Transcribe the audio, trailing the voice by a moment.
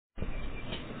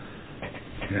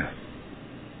Yeah.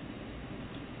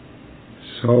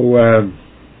 So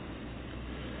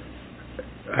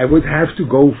I would have to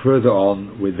go further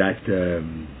on with that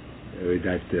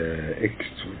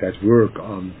work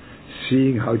on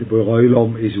seeing how the Borei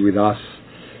Olam is with us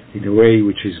in a way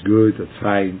which is good and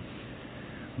fine.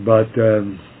 But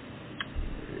in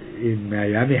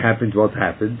Miami happened what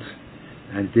happened,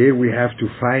 and there we have to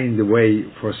find a way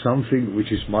for something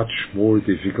which is much more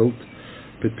difficult,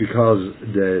 but because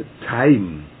the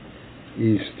time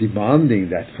is demanding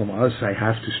that from us, I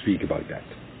have to speak about that.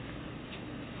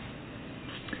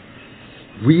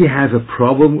 We have a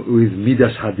problem with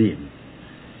Midas Hadin.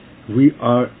 We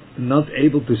are not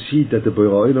able to see that the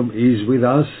Borei Olam is with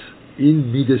us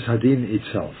in Midas Hadin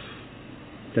itself.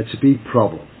 That's a big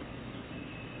problem.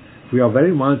 We are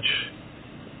very much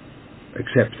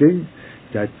accepting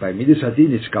that by Midas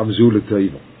Hadin it's Gamzul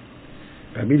Toivo.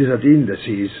 By Midas Hadin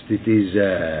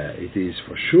it is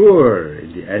for sure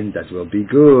in the end that will be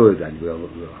good, and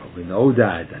we know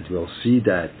that, and we'll see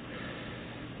that.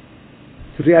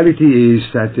 The reality is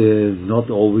that not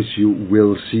always you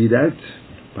will see that.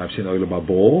 Perhaps in Olam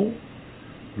Habo,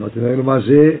 not in Olam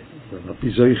Hazeh, will not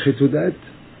be zoiche to that.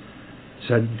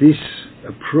 So this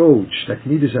approach that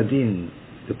Midas Hadin,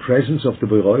 the presence of the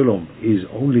Borei Olam, is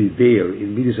only there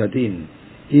in Midas Hadin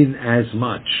in as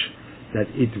much that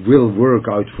it will work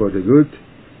out for the good,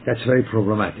 that's very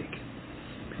problematic.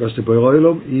 Because the Borei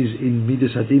Olam is in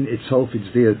Midas Hadin itself, it's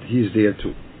there, he is there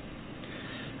too.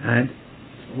 And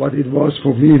what it was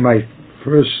for me, my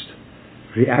first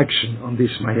reaction on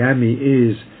this Miami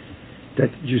is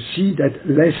that you see that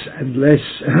less and less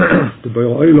the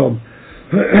Borei Olam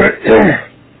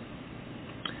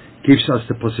gives us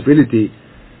the possibility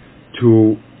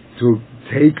to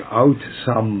take out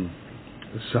some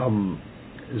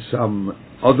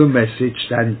other message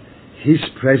than his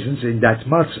presence in that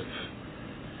matzav.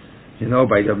 You know,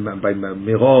 by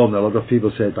Miron, a lot of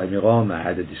people said by Miron, I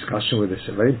had a discussion with a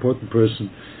very important person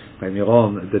by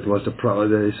Miron, that was the problem.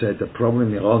 They said the problem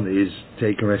in Miron is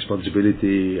taking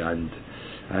responsibility and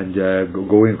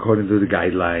going according to the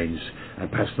guidelines,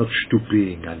 and perhaps not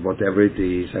stooping and whatever it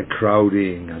is, and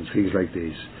crowding and things like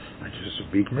this. And it's just a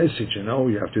big message, you know,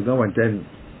 you have to know, and then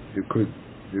you could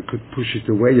push it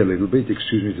away a little bit,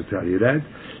 excuse me to tell you that.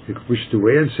 You could push it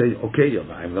away and say, okay,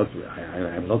 I'm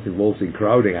not involved in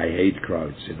crowding, I hate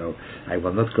crowds, you know. I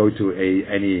will not go to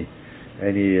any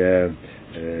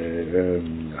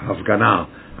Hafgana.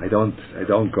 I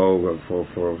don't go for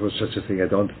such a thing. I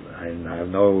have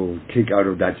no kick out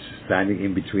of that, standing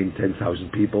in between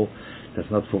 10,000 people. That's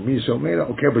not for me. So,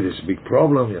 okay, but it's a big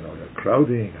problem, you know, they're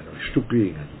crowding and they're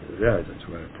stooping, and that's a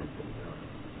very problem.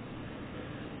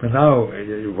 But now,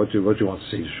 what you want to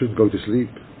say? You shouldn't go to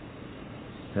sleep.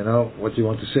 You know, what do you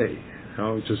want to say? You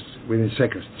know, just within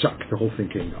seconds, chuck, the whole thing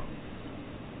came down.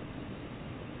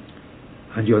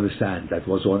 And you understand, that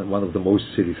was one of the most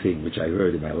silly things which I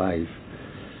heard in my life.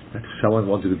 That someone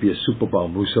wanted to be a super Baal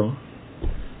Musa,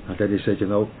 and then he said, you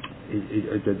know,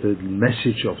 the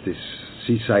message of this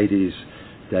seaside is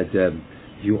that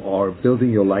you are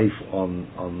building your life on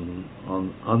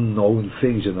unknown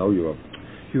things. You know, you're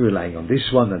relying on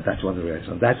this one, and that one relies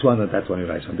on that one, and that one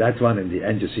relies on that one. In the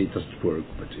end, you see it doesn't work.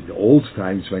 But in the old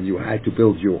times, when you had to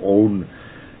build your own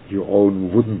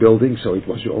wooden building, so it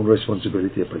was your own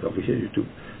responsibility. But over here, you do.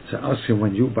 So ask him,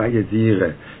 when you buy a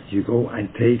dire, you go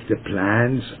and take the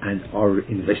plans and are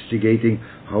investigating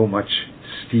how much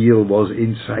steel was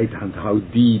inside and how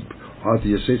deep. How do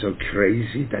you say so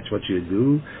crazy? That's what you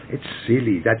do? It's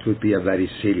silly. That would be a very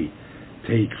silly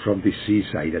take from the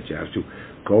seaside, that you have to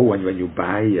go, and when you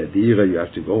buy a dire, you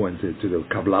have to go and to the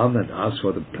Kablan and ask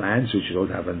for the plans, which you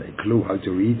don't have a clue how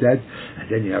to read that, and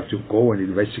then you have to go and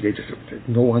investigate.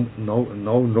 No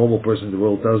normal person in the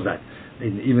world does that.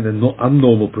 Even an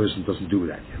unnormal person doesn't do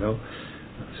that, you know.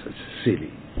 So it's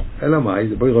silly. Elamai,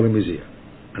 the Borei Olam is here.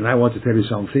 And I want to tell you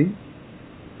something,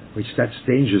 which that's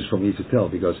dangerous for me to tell,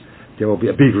 because there will be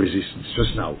a big resistance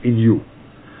just now in you.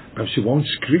 Perhaps you won't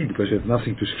scream because you have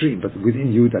nothing to scream, but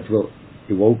within you that will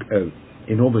evoke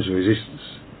enormous resistance.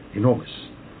 Enormous.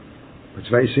 It's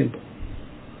very simple.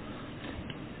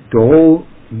 The whole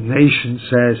nation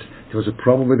says there was a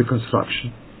problem with the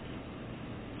construction,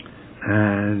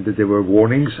 and there were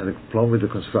warnings, and a problem with the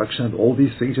construction, and all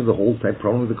these things in the whole time.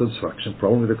 Problem with the construction.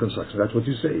 That's what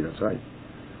you say. That's right.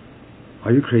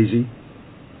 Are you crazy?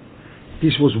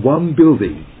 This was one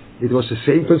building. It was the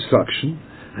same construction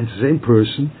and the same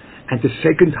person, and the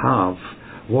second half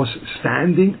was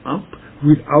standing up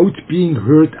without being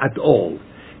hurt at all.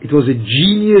 It was a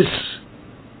genius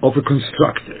of a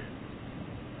constructor.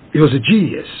 It was a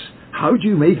genius. How do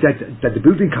you make that the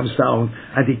building comes down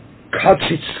and it cuts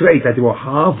it straight, that there were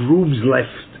half rooms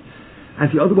left, and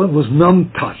the other one was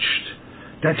non-touched.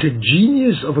 That's a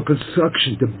genius of a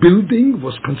construction. The building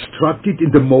was constructed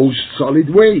in the most solid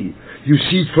way. You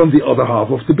see it from the other half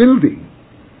of the building.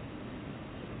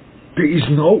 There is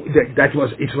no, it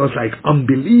was like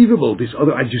unbelievable. This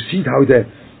other, and you see how the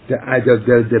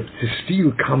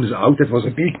steel comes out. That was a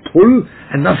big pull,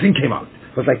 and nothing came out.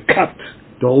 It was like cut,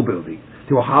 the whole building.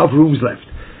 There were half rooms left.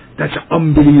 That's an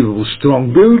unbelievable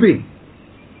strong building.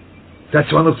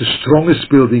 That's one of the strongest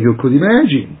buildings you could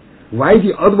imagine. Why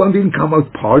the other one didn't come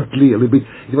out partly, a little bit?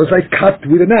 It was like cut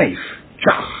with a knife.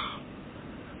 Chach.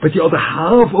 But the other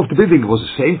half of the building was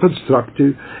the same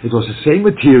constructor, it was the same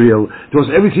material, it was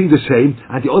everything the same,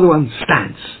 and the other one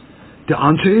stands. The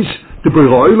answer is, the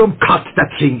Borei Olam cut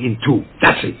that thing in two.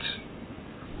 That's it.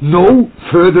 No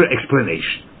further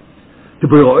explanation. The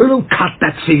Borei Olam cut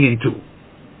that thing in two.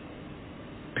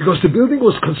 Because the building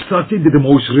was constructed in the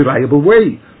most reliable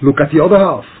way. Look at the other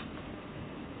half.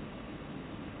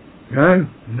 Yeah?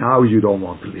 Now you don't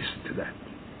want to listen to that.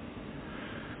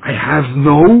 I have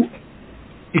no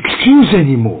excuse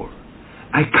anymore.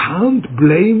 I can't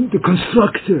blame the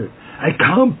constructor. I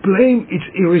can't blame it's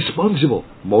irresponsible.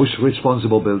 Most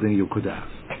responsible building you could have.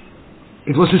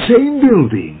 It was the same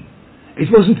building. It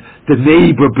wasn't the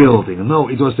neighbor building. No,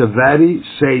 it was the very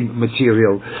same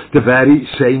material, the very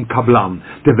same kablan,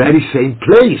 the very same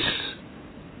place.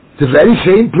 The very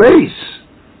same place.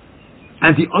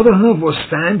 And the other half was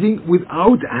standing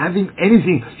without having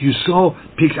anything. You saw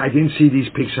pictures. I didn't see these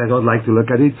pictures. I don't like to look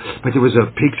at it. But there was a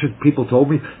picture, people told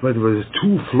me, where there was a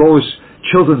 2 floors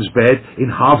children's bed in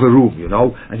half a room, you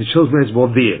know. And the children's beds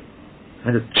were there.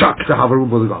 And the half a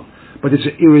room was gone. But it's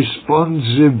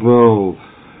irresponsible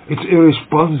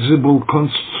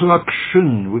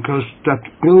construction, because that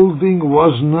building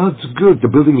was not good. The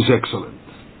building was excellent.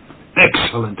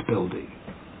 Excellent building.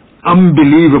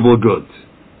 Unbelievable good.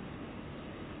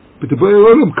 But the Borei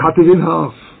Olam cut it in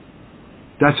half.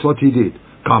 That's what he did.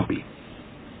 Can't be.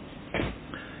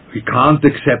 We can't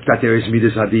accept that there is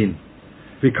Midas Hadin.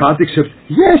 We can't accept,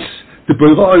 yes, the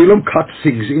Borei Olam cut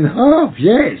things in half,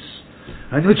 yes.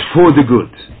 And it's for the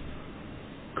good.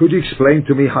 Could you explain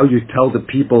to me how you tell the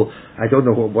people, I don't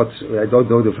know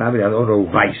the family, I don't know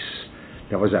Weiss.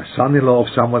 There was a son-in-law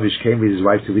of someone which came with his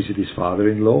wife to visit his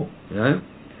father-in-law, yeah?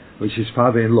 Which his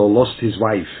father-in-law lost his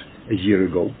wife a year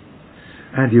ago.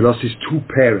 And he lost his 2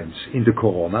 parents in the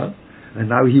corona, and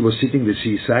now he was sitting at the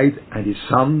seaside, and his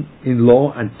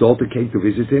son-in-law and daughter came to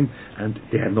visit him, and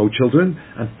they had no children,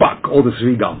 and all the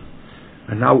 3 gone.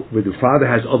 And now, when the father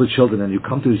has other children, and you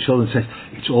come to the children and say,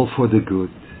 it's all for the good.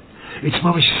 It's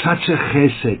mamish such a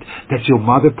chesed that your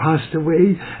mother passed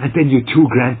away, and then your 2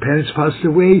 grandparents passed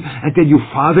away, and then your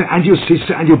father and your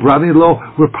sister and your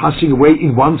brother-in-law were passing away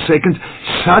in 1 second.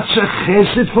 Such a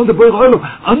chesed from the Borei Olam.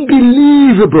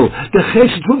 Unbelievable. The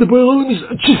chesed from the Borei Olam is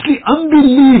just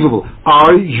unbelievable.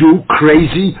 Are you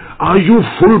crazy? Are you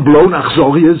full-blown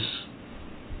achzorias?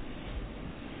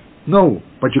 No,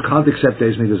 but you can't accept there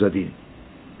is Midas Hadin.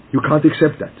 You can't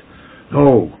accept that.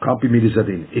 No, can't be Midas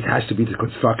Hadin. It has to be the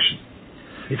construction.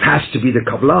 It has to be the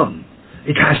kablan.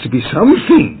 It has to be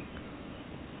something.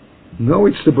 No,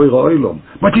 it's the Borei Olam.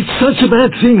 But it's such a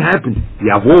bad thing happened.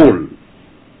 Yavol.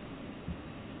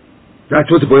 That's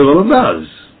what the Borei Olam does.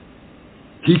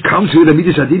 He comes with a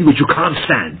Midas Hadin which you can't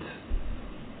stand.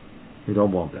 You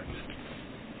don't want that.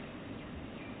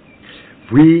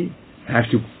 We have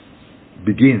to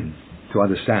begin to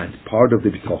understand part of the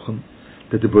Bitochen,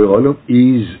 that the Borei Olam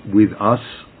is with us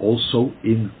also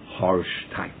in harsh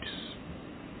times.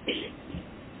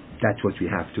 That's what we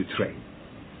have to train.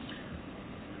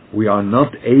 We are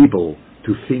not able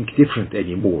to think different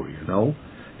anymore, you know.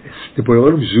 The Borei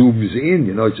Olam zooms in,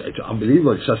 you know, it's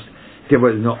unbelievable. It's just,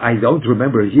 I don't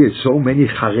remember here so many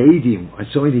Haredim and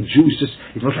so many Jews,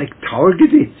 it was like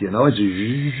targeted, you know.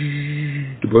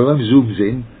 The Borei Olam zooms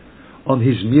in on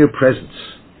his mere presence,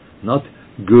 not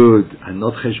good and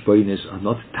not cheshbonis and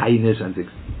not tightness and things.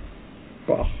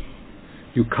 Oh,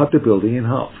 you cut the building in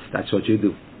half. That's what you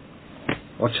do.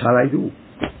 What shall I do?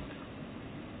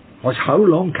 How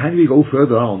long can we go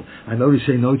further on? I know we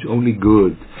say, no, it's only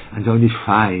good, and it's only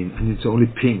fine, and it's only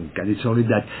pink, and it's only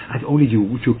that, and only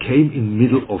you came in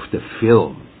middle of the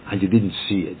film, and you didn't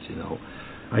see it, you know.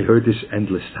 I heard this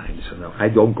endless times, you know. I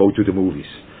don't go to the movies.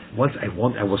 Once I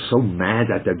was so mad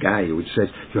at the guy who says,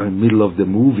 you're in the middle of the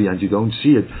movie and you don't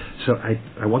see it. So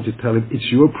I want to tell him, it's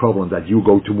your problem that you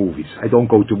go to movies. I don't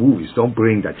go to movies. Don't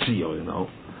bring that seal, you know.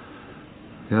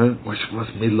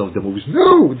 What's middle of the movies?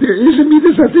 No, there is a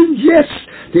Midas Hadin. Yes,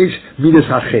 there's Midas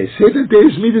HaChesed and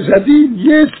there's Midas Hadin.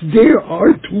 Yes, there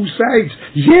are two sides.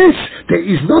 Yes, there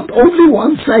is not only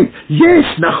one side. Yes,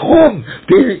 Nachon,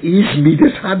 there is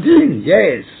Midas Hadin.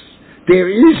 Yes, there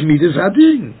is Midas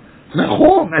Hadin.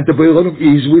 Nachon, and the Borei Olam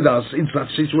is with us in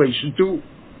such situation too.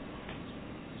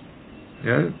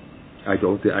 I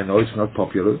know it's not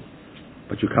popular.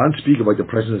 But you can't speak about the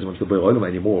presence of the Borei Olam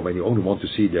anymore when you only want to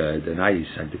see the nice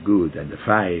and the good and the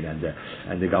fine and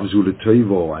the Gamzule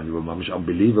Toivo and the Mamish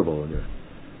unbelievable.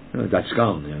 That's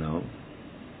gone,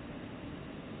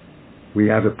 We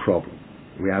have a problem.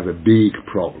 We have a big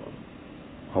problem.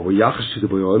 Our Yachas to the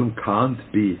Borei Olam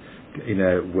can't be in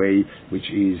a way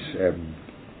which is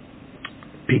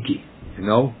picky.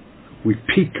 We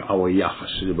pick our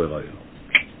Yachas to the Borei Olam.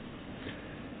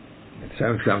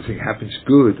 Something happens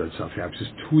good or something happens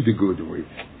to the good, we're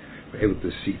able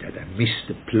to see that. I missed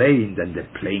the plane, then the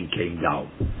plane came down.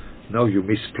 No, you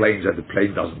miss planes and the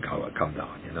plane doesn't come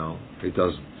down, It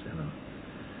doesn't,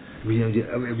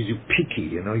 You're picky,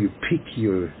 you pick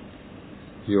your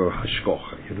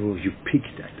hashkocha, you pick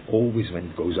that. Always when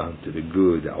it goes on to the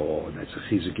good, that's a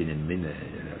chizuk in a minute,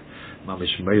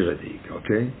 mamish meiradik,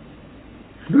 okay?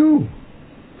 No.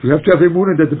 You have to have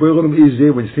emunah that the Borei Olam is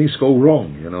there when things go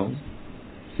wrong,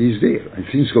 He's there, and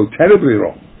things go terribly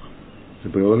wrong. The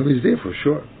Borei Olam is there for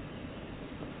sure.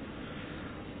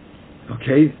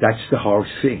 Okay, that's the hard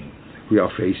thing we are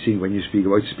facing when you speak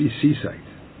about seaside.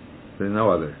 There's no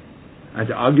other. And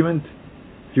the argument,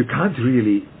 you can't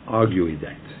really argue with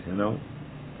that, The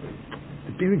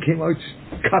building came out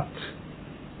cut.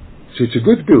 So it's a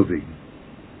good building.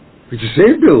 It's the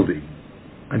same building.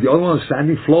 And the other one is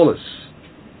standing flawless.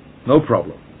 No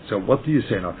problem. So what do you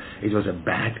say now? It was a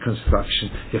bad construction.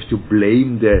 You have to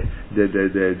blame the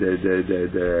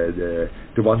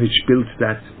one which built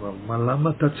that. We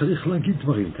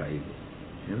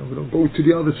don't go to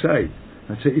the other side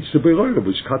and say it's the Borei Olam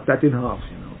which cut that in half.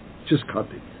 Just cut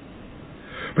it.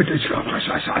 But it's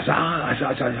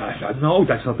no,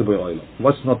 that's not the Borei Olam.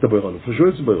 What's not the Borei Olam? For sure,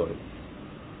 it's the Borei Olam.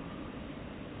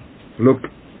 Look,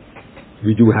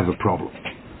 we do have a problem.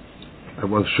 I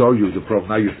will show you the problem.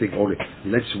 Now you think,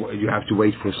 you have to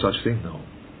wait for such thing. No.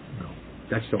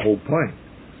 That's the whole point.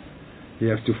 You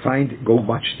have to go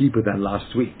much deeper than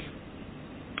last week.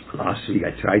 Last week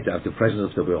I tried to have the presence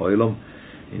of the Borei Olam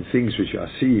in things which I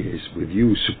see is with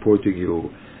you, supporting you,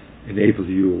 enable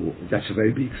you. That's a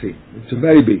very big thing. It's a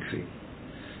very big thing.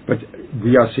 But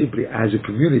we are simply, as a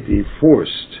community,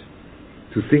 forced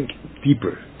to think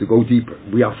deeper, to go deeper.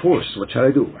 We are forced. What shall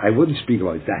I do? I wouldn't speak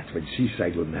about that when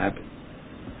seaside wouldn't happen.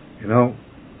 I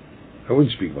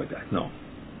wouldn't speak about that. No,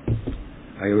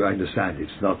 I understand.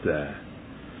 It's not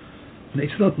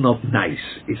nice.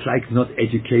 It's like not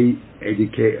educate.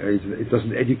 It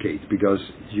doesn't educate because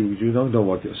you don't know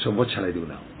what. So what shall I do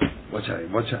now? What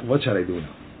shall I do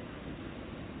now?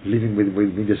 Living with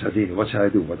Midas Hadin. What shall I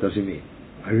do? What does it mean?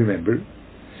 I remember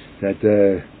that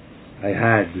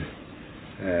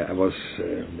I was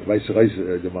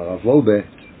the Marav Wolbe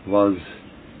was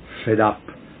fed up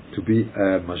to be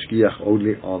a mashgiach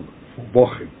only on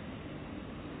Bochum.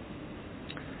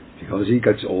 Because he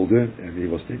gets older, and he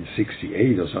was then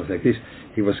 68 or something like this,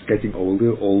 he was getting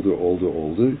older,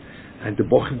 and the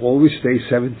Bochum always stays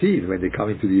 17 when they come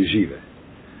into the yeshiva.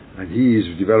 And he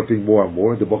is developing more and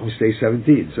more, the Bochum stays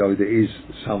 17. So there is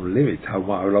some limit how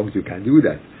long you can do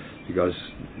that, because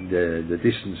the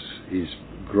distance is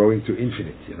growing to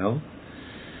infinite,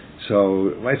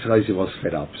 So Weizreise was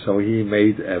fed up. So he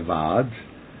made a vad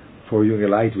for young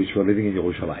light which were living in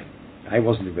Yerushalayim. I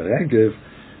wasn't in Borei Yankiv,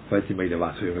 but he made a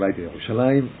vad for young light in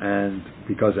Yerushalayim, and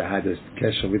because I had a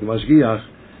kesher with the Mashgiach,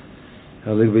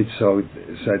 a little bit, so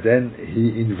then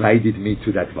he invited me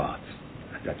to that vad.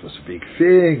 And that was a big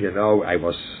thing,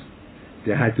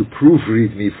 they had to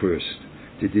proofread me first.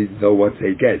 They didn't know what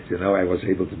they get, I was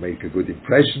able to make a good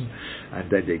impression, and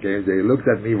then they looked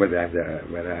at me when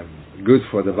I'm good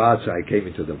for the vad, so I came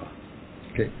into the vad.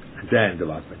 Okay. And then the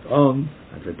vad went on,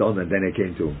 and then I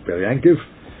came to Borei Yankiv.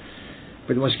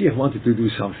 But the Mashgiach wanted to do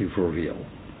something for real.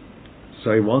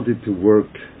 So he wanted to work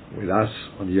with us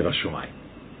on Yiras Shamayim.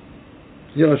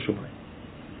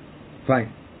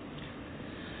 Fine.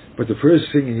 But the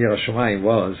first thing in Yiras Shamayim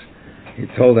was, he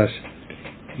told us,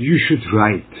 you should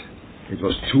write. It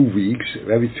was 2 weeks.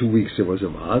 Every 2 weeks there was a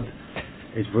vad.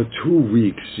 For 2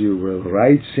 weeks you will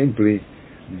write simply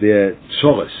the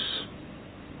tzoros,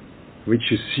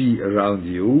 which you see around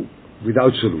you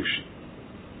without solution.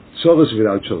 Tzoros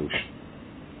without solution.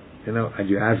 And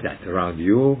you have that around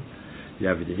you. You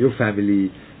have it in your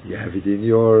family. You have it in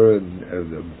your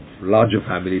larger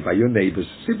family, by your neighbors.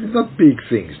 Simply not big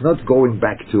things, not going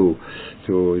back to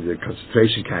the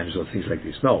concentration camps or things like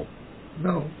this. No,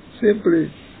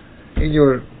 simply in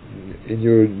your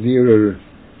nearer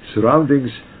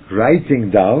surroundings, writing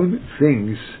down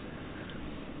things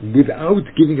without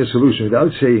giving a solution,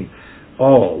 without saying,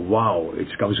 "Oh, wow,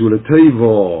 it's Gamzula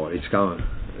Teivo, it's come."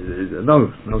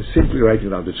 No, simply writing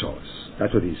down the choice.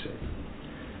 That's what he said.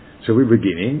 So we're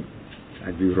beginning,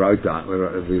 and we wrote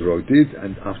it,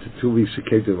 and after 2 weeks he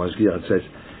came to the Mashgiach and says,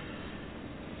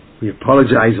 "We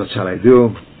apologize, what shall I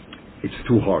do? It's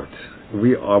too hard.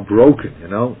 We are broken,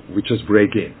 we just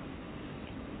break in.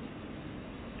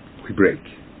 We break."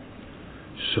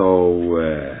 So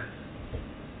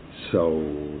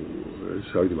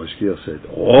the Mashgiach said,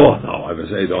 "Oh, no, I will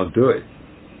say don't do it."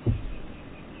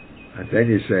 And then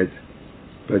he said,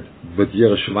 but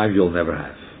Yirah Shamayim you'll never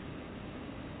have.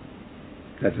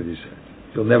 That's what he said.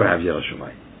 You'll never have Yirah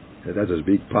Shamayim. That was a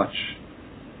big patch.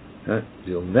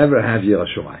 You'll never have Yirah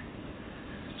Shamayim.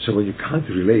 So when you can't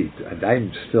relate, and I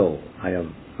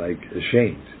am like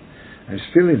ashamed. I'm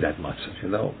still in that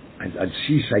matzah, and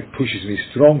she's like pushes me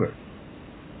stronger.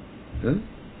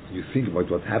 You think about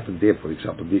what happened there, for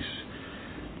example, this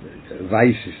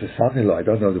Weiss is the son-in-law. I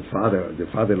don't know the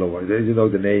father-in-law. You know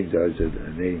the name. There's a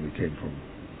name. It came from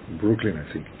Brooklyn, I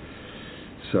think.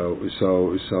 So.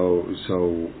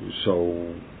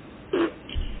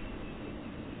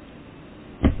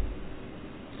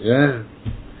 Yeah,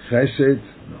 chesed,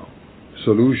 no.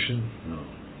 Solution,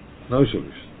 no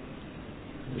solution.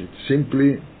 It's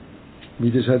simply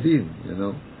midas hadin.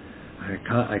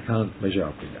 I can't measure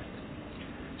up with that.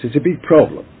 So it's a big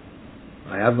problem.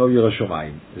 I have no Yirah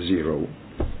Shamayim, zero.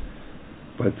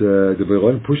 But the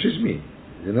Beroim pushes me.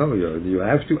 You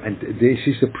have to, and this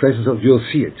is the presence of, you'll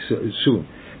see it soon.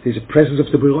 There's a presence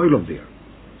of the Beroim there.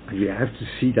 And we have to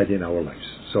see that in our lives.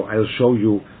 So I'll show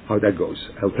you how that goes.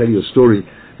 I'll tell you a story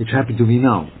which happened to me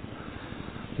now.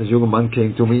 This young man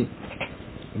came to me,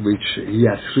 which he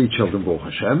has 3 children, Baruch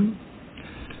Hashem.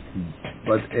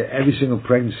 But every single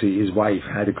pregnancy, his wife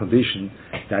had a condition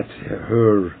that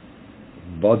her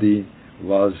body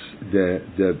was the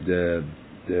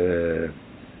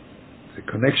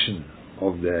connection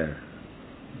of the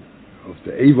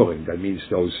Eivorim. That means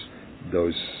those.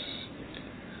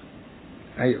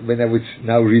 When I would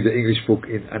now read the English book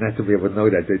in anatomy, I would know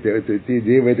that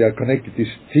the way they are connected, this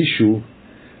tissue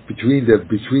between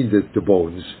the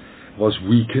bones was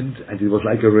weakened, and it was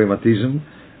like a rheumatism,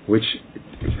 which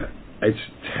it's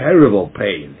terrible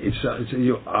pain. It's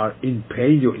you are in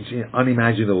pain. It's in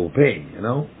unimaginable pain.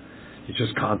 You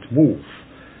just can't move.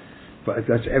 But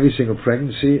that's every single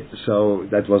pregnancy. So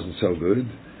that wasn't so good.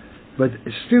 But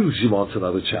still, she wants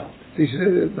another child. This is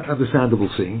an understandable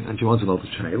thing, and she wants another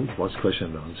child. What's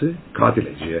question and answer?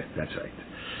 Cartilage, yeah, that's right.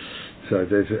 So I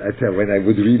tell when I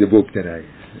would read a book, then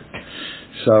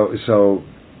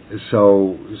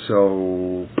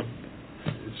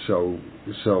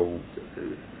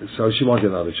so she wanted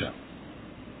another child,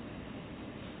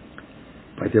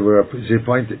 but they were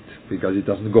disappointed because it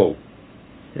doesn't go.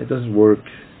 It doesn't work.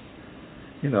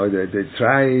 They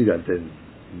tried, and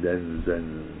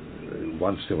then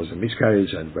once there was a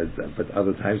miscarriage, but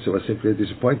other times there was simply a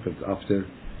disappointment after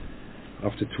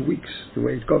 2 weeks, the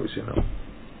way it goes,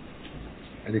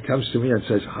 And he comes to me and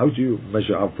says, "How do you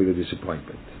measure up with a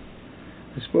disappointment?"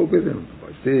 I spoke with him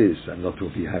about this, and not to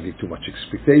be having too much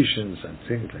expectations and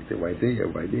things like that. Why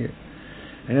there?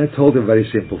 And I told him a very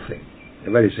simple thing.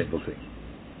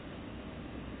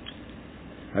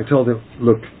 I told him,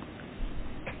 look,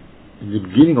 in the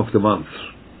beginning of the month,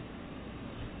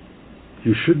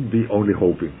 you shouldn't be only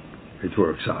hoping it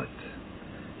works out.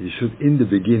 You should, in the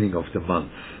beginning of the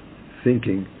month,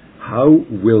 thinking, how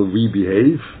will we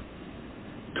behave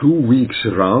 2 weeks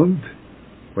around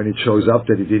when it shows up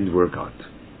that it didn't work out?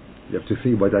 You have to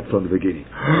think about that from the beginning.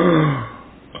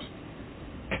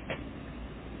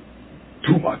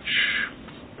 Too much.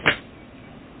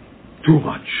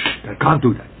 I can't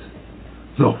do that.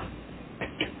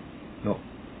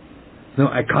 No,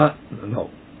 I can't. No.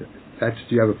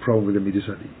 You have a problem with the Midas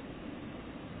Hadin.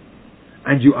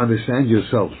 And you understand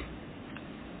yourself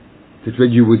that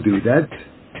when you would do that,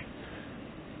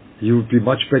 you would be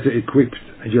much better equipped,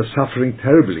 and you're suffering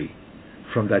terribly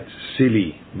from that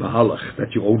silly mahalach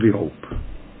that you only hope.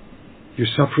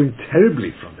 You're suffering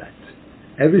terribly from that.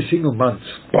 Every single month,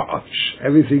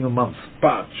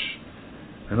 patch,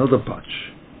 another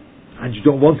patch. And you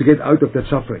don't want to get out of that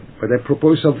suffering. But I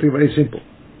propose something very simple.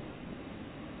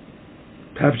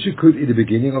 Perhaps you could, in the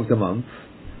beginning of the month,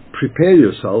 prepare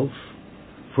yourself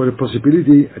for the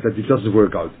possibility that it doesn't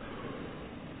work out.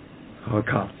 Oh, I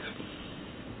can't.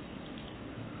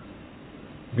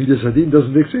 Midas Hadin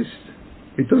doesn't exist.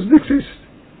 It doesn't exist.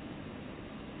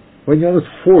 When you're not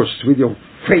forced with your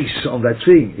face on that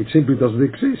thing, it simply doesn't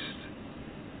exist.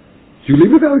 You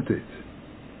live without it.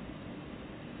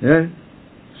 Yeah?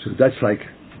 So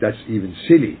that's even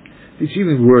silly. It's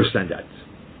even worse than that.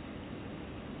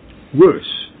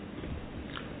 Worse.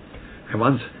 I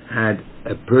once had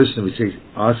a person which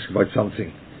asked about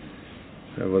something.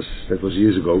 That was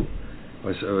years ago.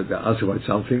 They asked about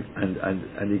something,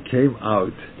 and it came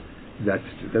out that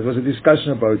there was a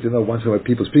discussion about, once in a while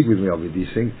people speak with me about these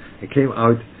things. It came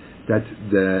out that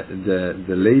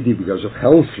the lady, because of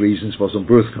health reasons, was on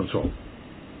birth control.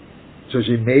 So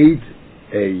she made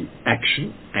a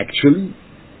action, actually,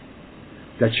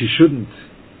 that she shouldn't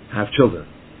have children.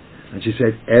 And she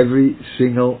said, every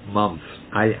single month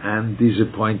I am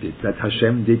disappointed that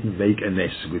Hashem didn't make a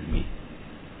nest with me.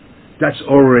 That's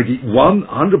already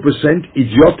 100%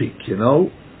 idiotic,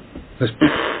 That's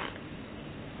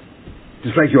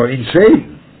it's like you're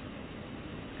insane.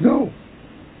 No.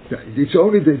 It's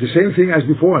only the same thing as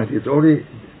before. It's only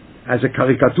as a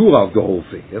caricature of the whole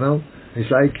thing,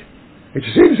 It's like, it's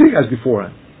the same thing as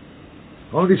before.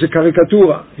 Only it's a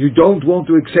caricature. You don't want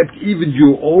to accept even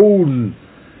your own.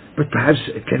 But perhaps,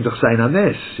 het kan toch zijn een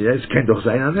nes. Ja? Het kan toch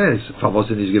zijn een nes. Van wat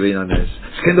is geween een nes.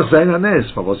 Het kan toch zijn een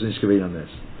nes. Van wat is geween een nes.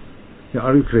 Yeah,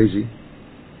 are you crazy?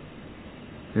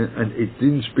 Yeah, and it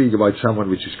didn't speak about someone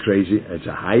which is crazy. It's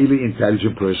a highly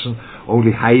intelligent person,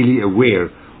 only highly aware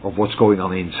of what's going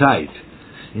on inside.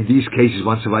 In these cases,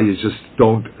 once in a while, you just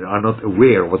are not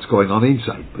aware of what's going on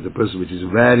inside. But the person which is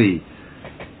very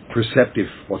perceptive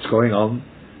what's going on,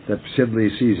 that simply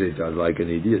sees it as like an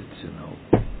idiot,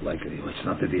 it's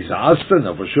not a disaster,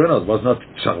 no, for sure not. It was not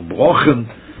zerbrochen,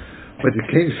 but it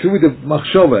came through the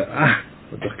machshove.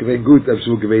 Wat toch geween goed, hebben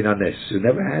ze geween aan nes. You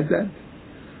never had that?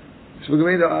 Ze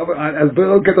geween, als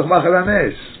burger kan toch maken aan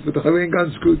nes. Maar toch geween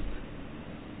ganz goed.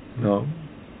 No.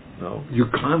 You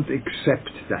can't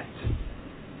accept that.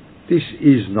 This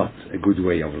is not a good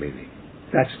way of living.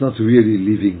 That's not really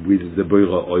living with the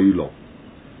Boire Oilo.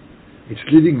 It's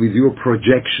living with your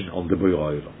projection on the Boire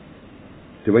Oilo.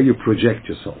 The way you project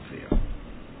yourself here.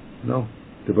 No.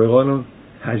 The Boire Oilo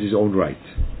has his own right.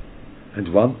 And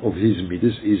one of his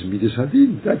midas is midas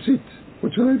hadin. That's it.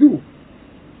 What shall I do?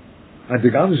 And the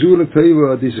Gamzula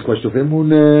Teva, this is a question of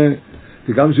emunah.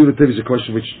 The Gamzula Teva is a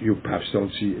question which you perhaps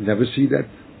never see that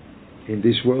in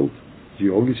this world.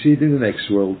 You only see it in the next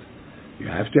world. You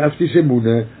have to have this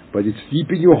emunah, but it's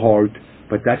deep in your heart.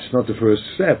 But that's not the first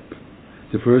step.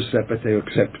 The first step that they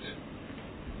accept.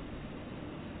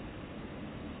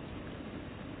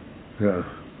 Yeah.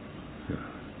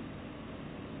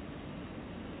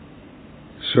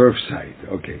 Surfside,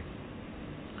 okay.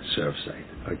 Surfside,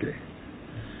 okay.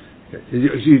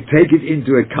 You take it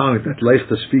into account that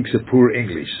Lechter speaks a poor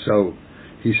English, so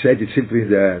he said it simply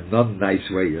in a non-nice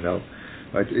way,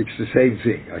 But it's the same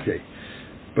thing, okay.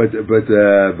 But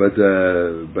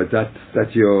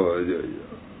that's your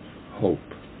hope.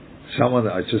 Someone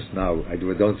I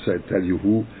don't tell you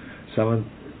who. Someone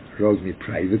wrote me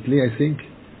privately, I think,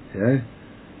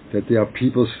 that there are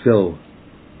people still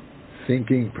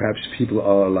thinking perhaps people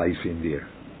are alive in there.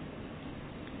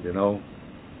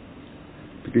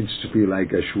 Begins to be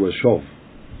like a shua shov.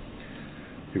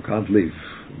 You can't live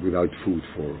without food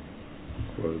for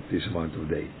this amount of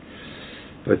day.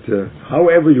 But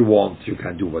however you want, you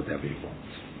can do whatever you want.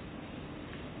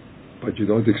 But you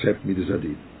don't accept midas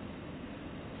hadin.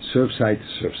 Surfside.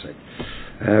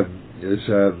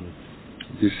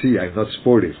 You see, I'm not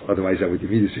sportive. Otherwise, I would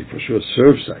immediately say for sure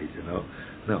surfside.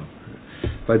 No.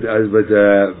 But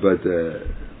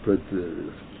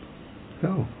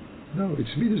no,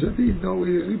 it's midas hadin. No,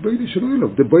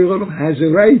 the Boy Olam has a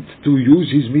right to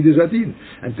use his midas hadin,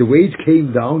 and the way it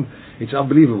came down, it's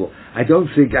unbelievable. I don't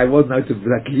think I want now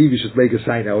that Levi should make a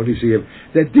sign. I only see him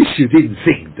that this you didn't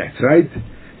think. That's right.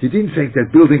 You didn't think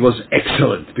that building was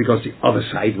excellent because the other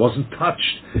side wasn't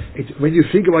touched. When you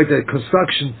think about the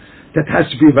construction, that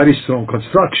has to be a very strong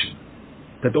construction.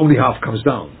 That only half comes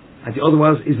down. And the other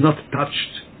one is not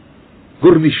touched.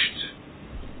 Gurnisht.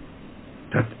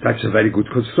 That's a very good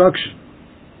construction.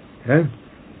 Yeah?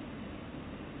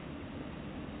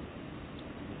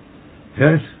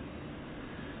 Yes?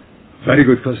 Very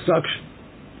good construction.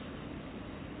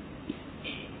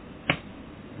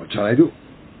 What shall I do?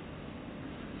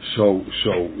 So,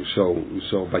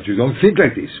 but you don't think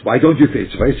like this. Why don't you think?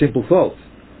 It's a very simple thought.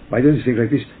 Why don't you think like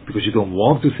this? Because you don't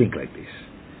want to think like this.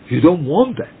 You don't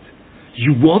want that.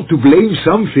 You want to blame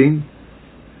something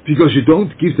because you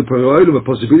don't give the Paroilim a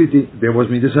possibility. There was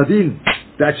midas hadin.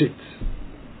 That's it.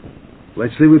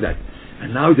 Let's live with that.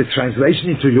 And now the translation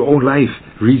into your own life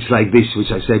reads like this,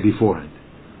 which I said beforehand.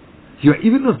 you're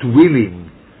even not willing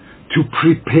to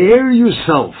prepare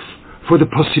yourself for the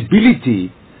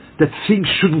possibility that things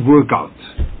shouldn't work out.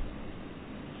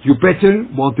 You better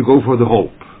want to go for the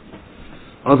hope.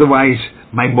 Otherwise,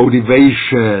 my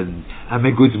motivation and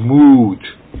my good mood.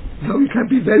 No, you can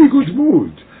be very good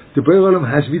mood. The Borei Olam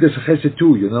has Midas Chesed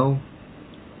too, you know.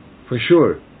 For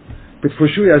sure. But for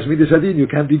sure, as Midas Hadin, you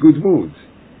can be good mood.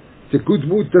 The good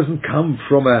mood doesn't come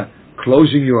from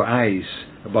closing your eyes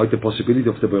about the possibility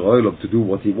of the Borei Olam to do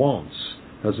what he wants.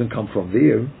 It doesn't come from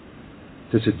there.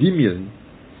 That's a dimion.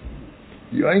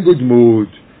 You're in good mood.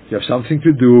 You have something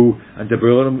to do, and the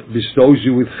Borei Olam bestows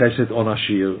you with Chesed on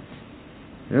Ashir.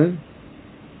 Yeah?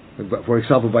 For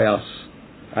example, by us,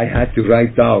 I had to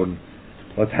write down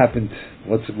what happened,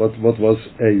 what was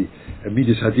a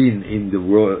Midas Hadin in the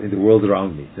world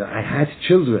around me. I had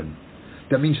children.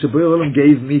 That means the Borei Olam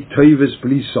gave me Toivus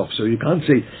Bli Sof. So you can't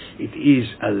say it is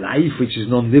a life which is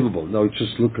non-livable. No,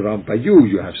 just look around by you.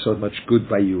 You have so much good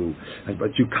by you,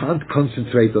 but you can't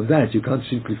concentrate on that. You can't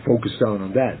simply focus down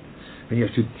on that. And you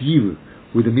have to deal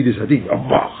with the Midas Hadin.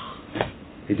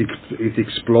 It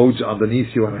explodes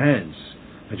underneath your hands,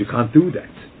 and you can't do that.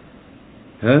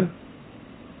 Huh?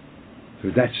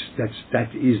 So that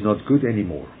is not good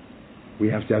anymore. We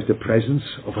have to have the presence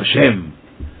of Hashem,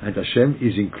 and Hashem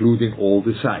is including all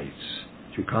the sides.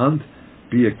 You can't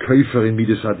be a kofer in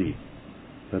Midas Hadin.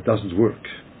 That doesn't work.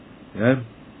 Yeah?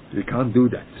 You can't do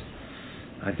that.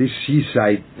 And this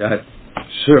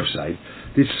surf side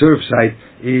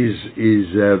is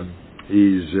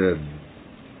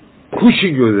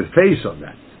pushing you in the face on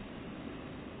that.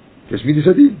 Just Midas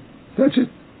Hadin. That's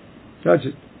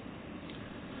it.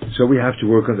 So we have to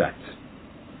work on that.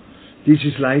 This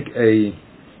is like a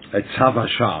Tzav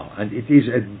Hashar, and it is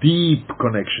a deep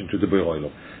connection to the Borei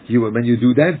Olam. When you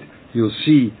do that, you'll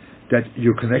see that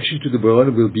your connection to the Borei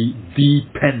Olam will be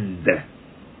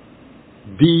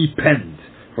depend.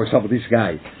 For example, this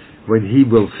guy, when he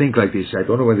will think like this, I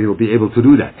don't know when he will be able to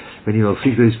do that, when he will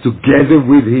think this together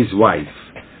with his wife,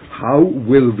 how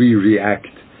will we react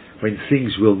when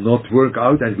things will not work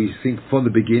out, and we think from the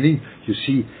beginning, you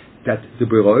see that the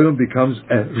Borei Olam becomes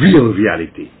a real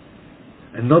reality,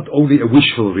 and not only a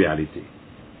wishful reality.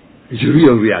 It's a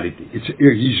real reality.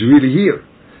 He's really here,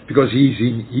 because he's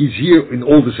here in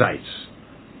all the sides.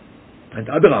 And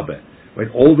Adarabeh, when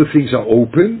all the things are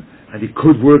open, and it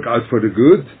could work out for the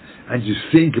good, and you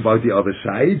think about the other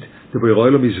side, the Borei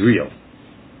Olam is real,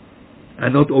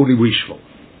 and not only wishful.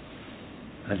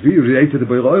 And we relate to the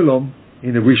Borei Olam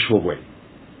in a wishful way.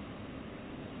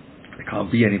 It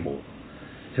can't be anymore.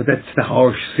 So that's the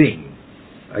harsh thing.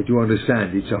 I do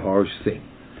understand it's a harsh thing.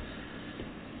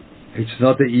 It's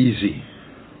not easy.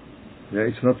 Yeah,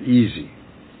 it's not easy.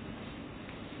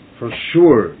 For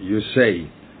sure, you say,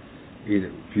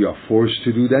 if you are forced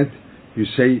to do that, you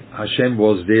say Hashem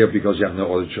was there because you have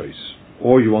no other choice.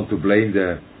 Or you want to blame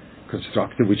the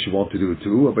constructor, which you want to do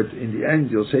too, but in the end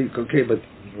you'll say, okay, but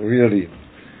really,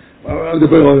 the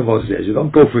Borei Olam was there. You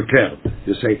don't go for care.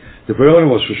 You say, the Borei Olam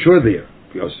was for sure there.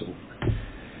 Because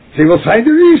they will find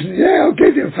a reason. Yeah,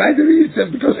 okay, they'll find a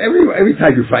reason. Because every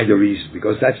time you find a reason,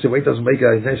 because that's the way it doesn't make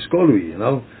a nest kolui, you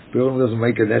know. Borei Olam doesn't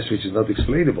make a nest which is not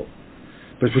explainable.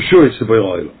 But for sure it's the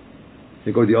Borei Olam.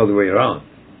 You go the other way around.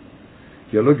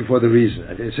 You're looking for the reason.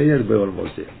 And they say, yeah, the Borei Olam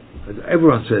was there. And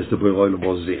everyone says the Borei Olam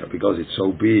was there because it's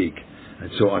so big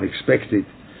and so unexpected.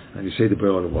 And you say the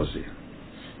Borei Olam was there.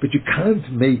 But you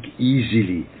can't make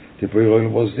easily the Borei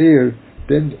Olam was there.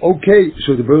 Then okay,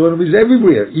 so the Borei Olam is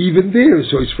everywhere, even there.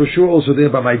 So it's for sure also there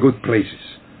by my good places.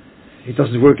 It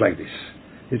doesn't work like this.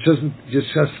 You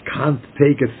just can't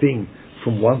take a thing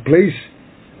from one place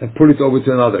and pull it over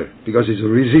to another because it's a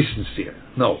resistance there.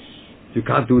 No, you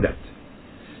can't do that.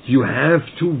 You have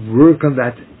to work on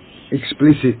that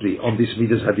explicitly on this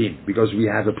Midas Hadin because we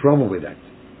have a problem with that.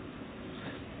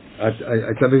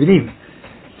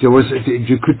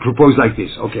 You could propose like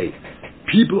this. Okay,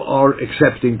 people are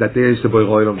accepting that there is the Borei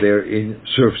Olam there in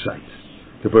Surfside.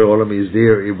 The Borei Olam is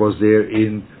there. It was there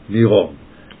in Miron.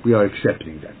 We are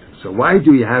accepting that. So why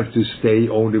do we have to stay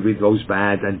only with those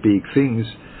bad and big things?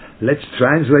 Let's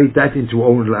translate that into our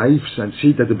own lives and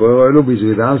see that the Borei Olam is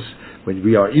with us when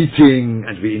we are eating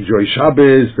and we enjoy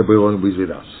Shabbos. The Borei Olam is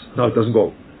with us. No, it doesn't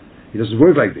go. It doesn't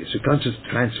work like this. You can't just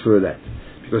transfer that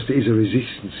because there is a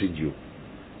resistance in you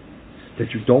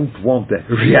that you don't want the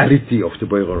reality of the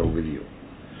Borei Olam with you.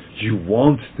 You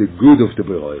want the good of the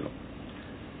Borei Olam.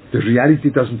 The reality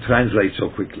doesn't translate so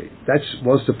quickly. That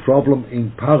was the problem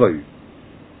in Paroi.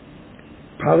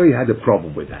 Paroi had a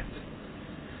problem with that.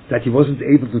 That he wasn't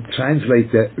able to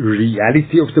translate the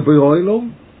reality of the Borei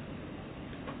Olam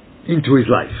into his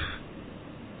life.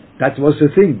 That was the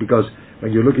thing, because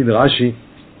when you look in Rashi,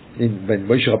 when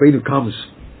Moshe Rabbeinu comes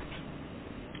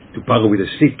to Paro with a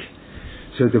stick,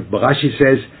 so the Rashi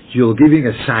says, you're giving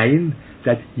a sign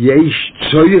that yesh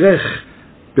tzoyrech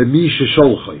b'mi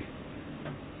shesholchoi.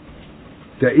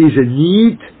 There is a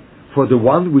need for the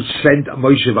one which sent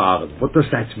Moshe V'Aaron. What does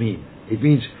that mean? It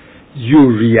means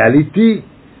your reality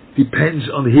depends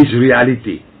on his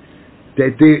reality.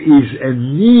 That there is a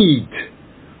need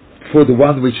for the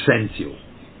one which sent you.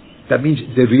 That means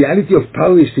the reality of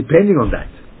power is depending on that.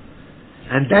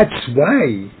 And that's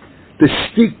why the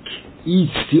stick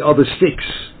eats the other sticks.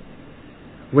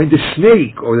 When the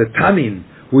snake or the tannin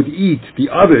would eat the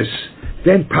others,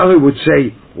 then Paro would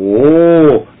say,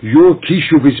 oh, your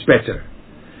kishuv is better.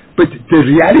 But the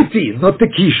reality, not the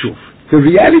kishuv, the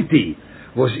reality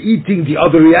was eating the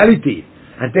other reality.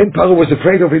 And then Paro was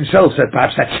afraid of himself, that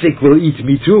perhaps that stick will eat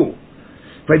me too.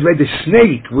 But when the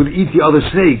snake would eat the other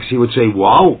snakes, he would say,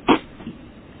 wow,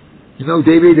 you know,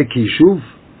 they made a kishuv,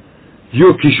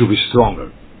 your kishuv is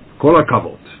stronger. Kol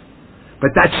hakavod.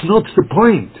 But that's not the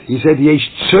point. He said, yesh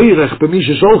tzoyrech b'mi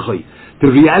shesholchoi.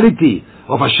 The reality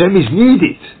of Hashem is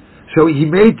needed. So he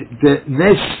made the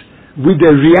nes with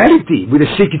the reality, with the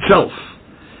stick itself.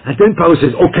 And then Paro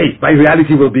says, okay, my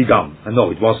reality will be gone. And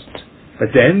no, it wasn't.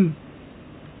 But then,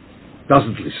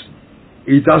 doesn't listen.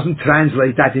 He doesn't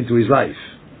translate that into his life.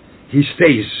 He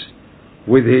stays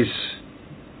with his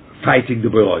fighting the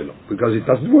Borei Olam, because it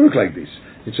doesn't work like this.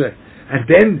 And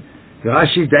then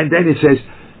Rashi, then it says,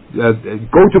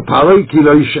 go to Paro, ki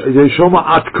lo yishoma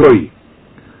at koi.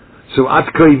 So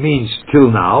at koi means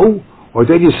till now, or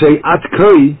then you say at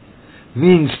koi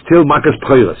means till makas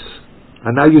preiras.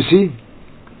 And now you see,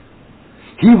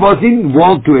 he didn't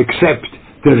want to accept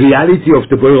the reality of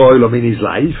the Borei Olam in his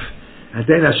life, and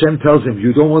then Hashem tells him,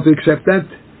 you don't want to accept that?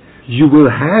 You will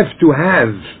have to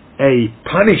have a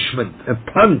punishment, a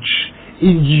punch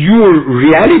in your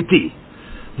reality.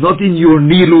 Not in your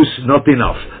nilus, not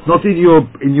enough. Not in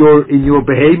your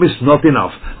behemoths, not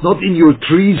enough. Not in your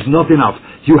trees, not enough.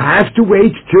 You have to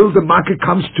wait till the makkah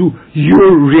comes to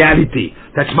your reality.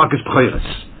 That's makkah's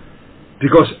preiras.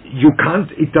 Because you can't,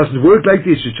 it doesn't work like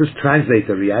this. You just translate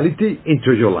the reality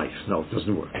into your life. No, it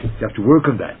doesn't work. You have to work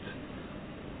on that.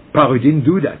 Paro didn't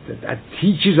do that. That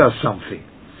teaches us something.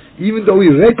 Even though he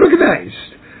recognized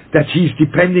that he's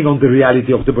depending on the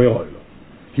reality of the Borei Olam.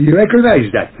 He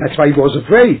recognized that. That's why he was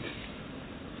afraid.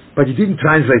 But he didn't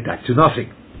translate that to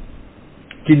nothing.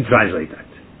 Didn't translate that.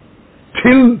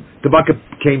 Till the bucket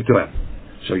came to him.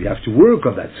 So you have to work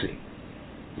on that thing.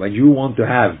 When you want to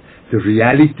have the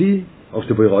reality of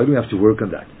the Borei Olam, you have to work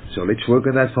on that. So let's work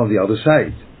on that from the other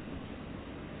side.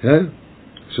 Yeah?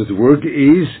 So the work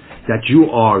is that you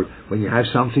are, when you have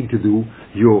something to do,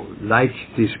 you're like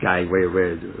this guy where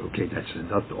okay, that's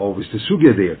not always the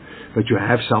sugya there, but you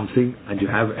have something and you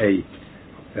have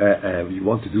you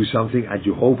want to do something and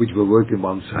you hope it will work in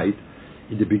one side.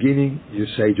 In the beginning, you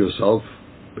say to yourself,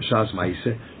 b'shas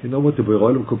ma'aseh, you know what, the Borei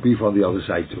Olam could be from the other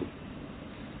side too.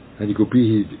 And it could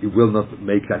be he will not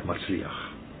make that matzliach.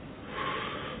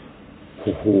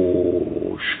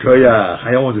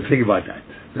 I don't want to think about that.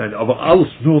 Aber alles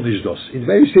nur nicht das. In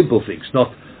very simple things,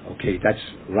 not, okay, that's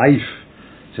life,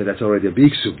 so that's already a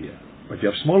big sugya. But you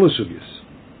have smaller sugyas.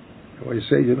 Where you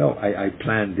say, you know, I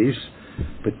planned this,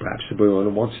 but perhaps the Borei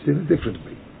Olam wants it in a different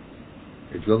way.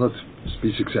 It will not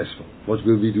be successful. What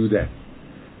will we do then?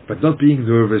 But not being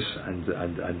nervous and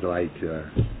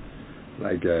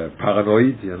like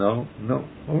paranoid, you know. No,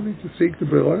 only to think the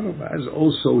Borei Olam has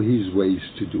also his ways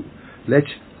to do. Let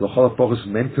the Chol HaPochos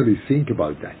mentally think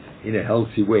about that in a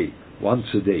healthy way,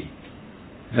 once a day.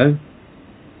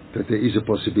 That there is a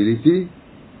possibility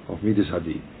of Midas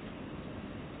Hadin.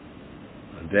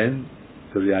 And then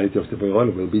the reality of the Borei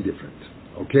Olam will be different.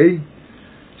 Okay?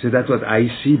 So that's what I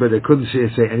see, but I couldn't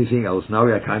say anything else. Now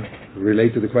I can't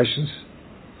relate to the questions.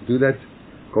 Do that.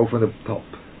 Go from the top.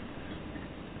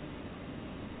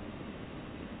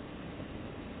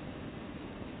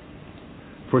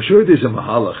 For sure there's a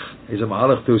mahalach. There's a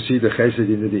mahalach to see the chesed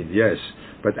in the din. Yes.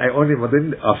 But I only want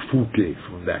a fuke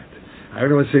from that. I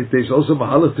only want to say there's also a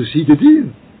mahalach to see the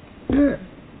din. Yeah.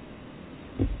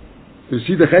 To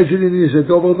see the chesed in the din is a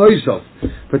double noisov.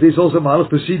 But there's also a mahalach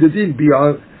to see the din. We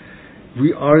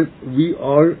are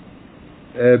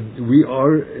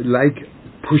like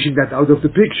pushing that out of the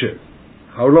picture.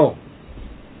 How long?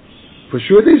 For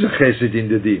sure there's a chesed in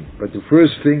the din. But the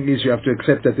first thing is you have to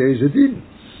accept that there is a din.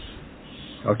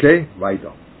 Okay?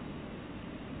 Weiter.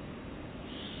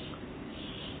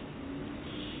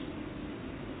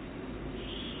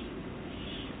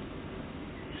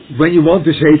 When you want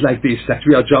to say it like this, that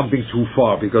we are jumping too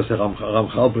far, because the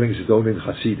Ramchal brings it on in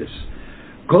Hasidus.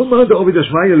 Kol man da obi das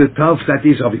Schmeier letaf, that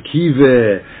is of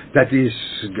Kive, that is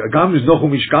Gamzu noch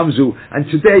ish Gamzu, and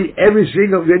today every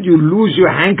single, when you lose your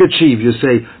handkerchief, you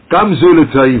say Gamzu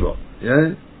letaiva,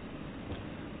 yeah?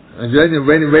 And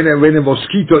when a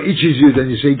mosquito itches you, then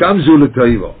you say Gamzu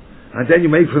letaiva. And then you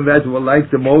make from that like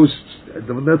the most,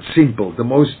 not simple, the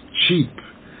most cheap,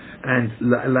 and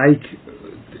like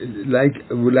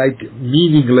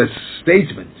meaningless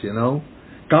statement, you know.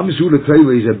 Gamzu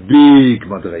letaiva is a big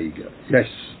madrega. Yes,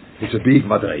 it's a big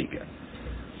madrega.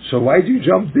 So why do you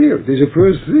jump there? There's a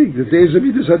first thing, that there's a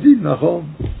midas hadin,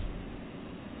 nachon.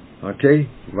 Okay,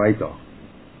 weiter.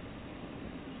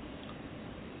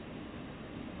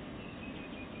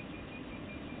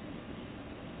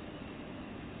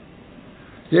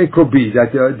 Yeah, it could be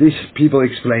that these people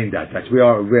explain that we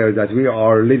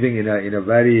are living in a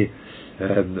very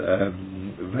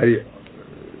very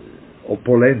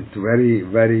opulent, very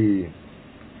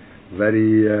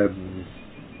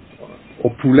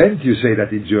opulent. You say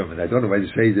that in German. I don't know why you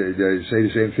say the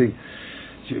same thing.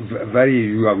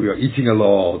 We are eating a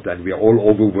lot, and we are all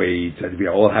overweight, and we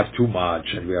all have too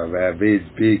much, and we are very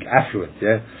big affluent.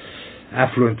 Yeah,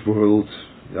 affluent world.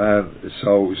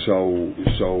 So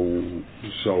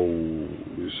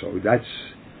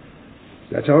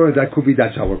that's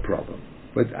our problem.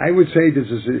 But I would say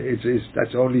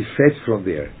that's only fed from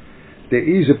there. There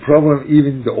is a problem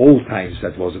even in the old times.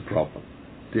 That was a problem.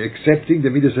 The accepting the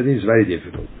midas hadin is very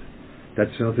difficult.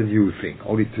 That's not a new thing.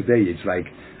 Only today has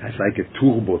like a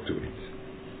turbo to it.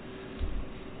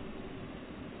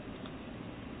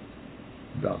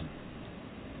 Done.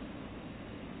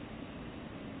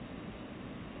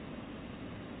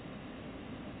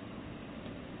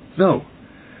 No.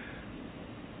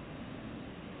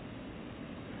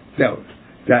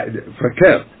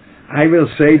 Verkehrt. I will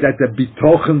say that the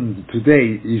bitochen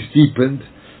today is deepened,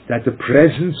 that the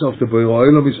presence of the Borei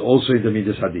Olam is also in the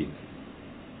midas hadin.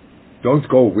 Don't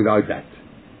go without that.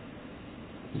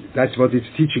 That's what it's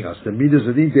teaching us. The midas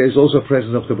hadin, there is also a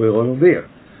presence of the Borei Olam there,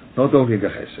 not only in the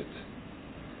chesed.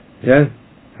 Yeah,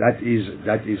 that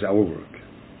is our work.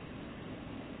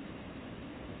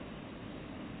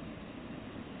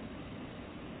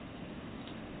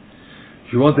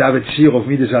 If you want to have a tzir of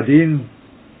midas hadin,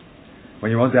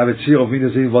 when you want to have a tzir of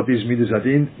midas hadin, what is midas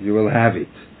hadin? You will have it,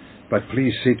 but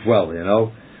please sit well. You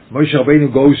know, Moshe Rabbeinu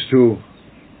goes to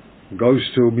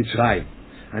Mitzrayim,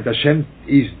 and Hashem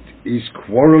is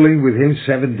quarreling with him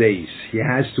 7 days. He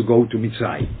has to go to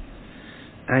Mitzrayim,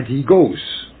 and he goes,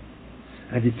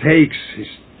 and he takes his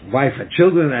wife and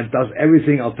children and does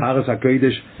everything al Taras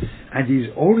HaKodesh, and he's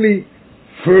only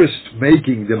first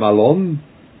making the malon,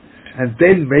 and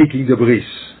then making the bris,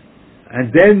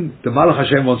 and then the Malach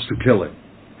Hashem wants to kill him.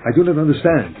 I do not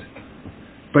understand.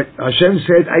 But Hashem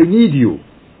said, I need you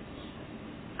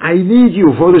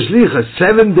for the shlichus.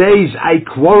 7 days I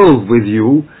quarreled with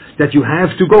you that you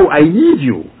have to go. I need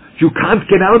you. You can't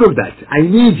get out of that. I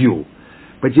need you.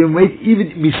 But you made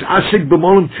even misasik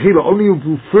b'molem tchiva. Only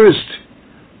you first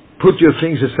put your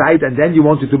things aside, and then you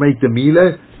wanted to make the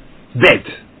mila.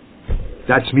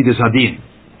 That's midas hadin.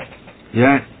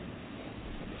 Yeah.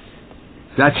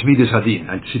 That's midas hadin,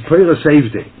 and Tzipora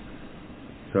saved it.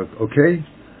 So, okay,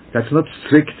 that's not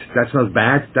strict, that's not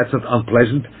bad, that's not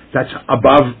unpleasant, that's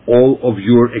above all of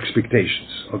your expectations.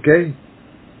 Okay,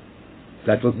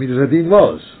 that's what midas hadin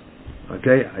was.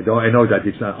 Okay, I know that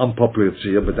it's an unpopular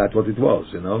tzir, but that's what it was.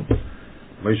 You know,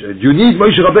 you need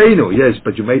Moshe Rabbeinu, yes,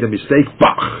 but you made a mistake.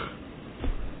 Bach,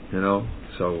 you know.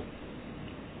 So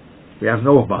we have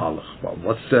no mahalach. Well,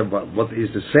 what is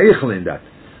the seichel in that?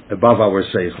 Above our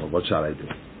seichel, what shall I do?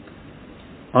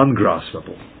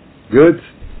 Ungraspable. Good?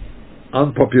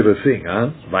 Unpopular thing,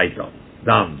 huh? Weiter.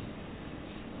 Done.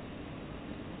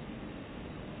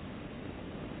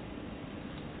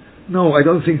 No, I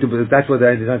don't think that's what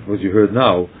you heard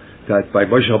now, that by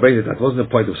Moshe Rabbeinu, that wasn't a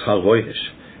point of schar voinish.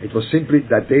 It was simply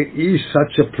that there is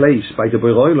such a place by the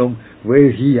Borei Olam where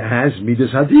he has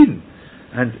midas hadin.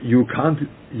 And you can't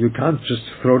just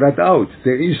throw that out.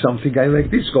 There is something like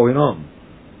this going on.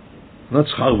 Not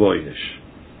schar voinish.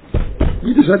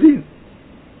 Midas hadin.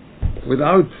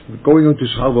 Without going on to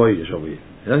schar voinish over here.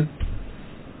 Yeah?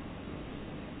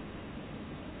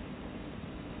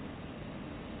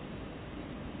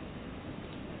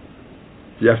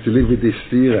 You have to live with this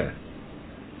stira.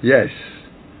 Yes.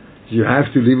 You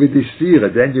have to live with this stira.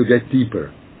 Then you get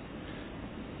deeper.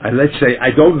 And let's say,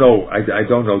 I don't know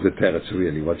the teretz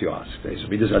really, what you ask. There's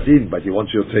midas hadin, but you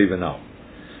want your teva now.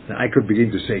 Now I could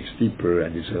begin to say it's deeper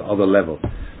and it's another level.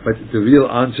 But the real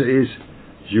answer is,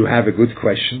 you have a good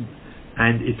question,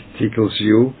 and it tickles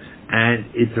you, and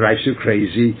it drives you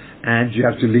crazy, and you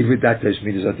have to live with that. There's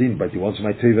Midas Adin, but he wants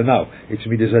my Teva now. It's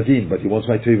Midas Adin, but he wants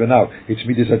my Teva now. It's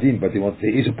Midas Adin, but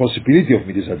there is a possibility of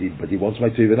Midas Adin, but he wants my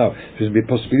Teva now. There's a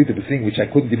possibility of a thing which I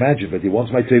couldn't imagine, but he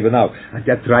wants my Teva now. And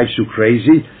that drives you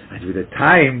crazy, and with the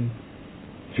time,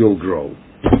 you'll grow.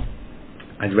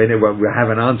 And when we have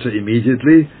an answer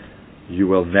immediately, you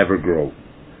will never grow.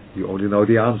 You only know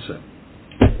the answer.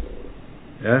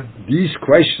 Yeah? These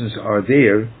questions are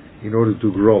there in order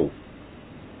to grow.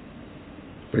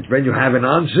 But when you have an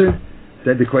answer,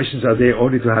 then the questions are there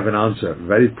only to have an answer.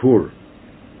 Very poor.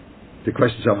 The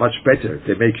questions are much better.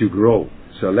 They make you grow.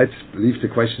 So let's leave the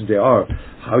questions they are.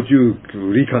 How do you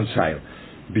reconcile?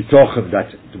 Bitochen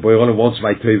that the Boirola wants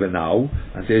my Teva now,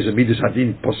 and there's a Midas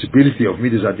Hadin, possibility of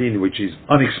Midas Hadin, which is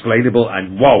unexplainable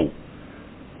and wow.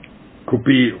 Could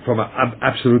be from an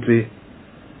absolutely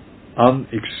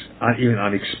even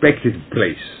unexpected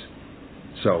place.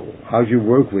 So how do you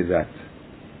work with that?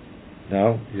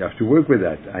 Now you have to work with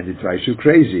that, and it drives you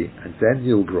crazy, and then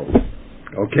you'll grow.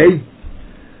 Okay?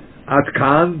 Ad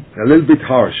Khan, a little bit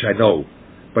harsh, I know,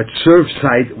 but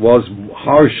Surfside was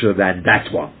harsher than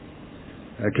that one.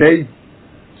 Okay?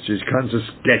 So you can't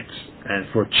just get and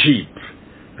for cheap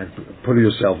and pull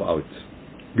yourself out.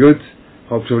 Good?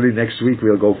 Hopefully next week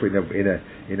we'll go for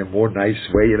in a more nice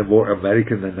way, in a more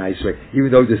American and nice way.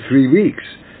 Even though the 3 weeks,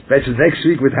 that's the next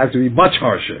week would have to be much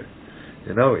harsher.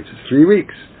 You know, it's 3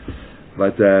 weeks.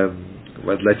 But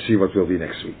let's see what will be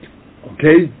next week.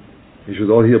 Okay? You should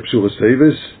all hear Pshuras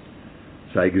Tevis.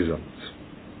 Sei gesund.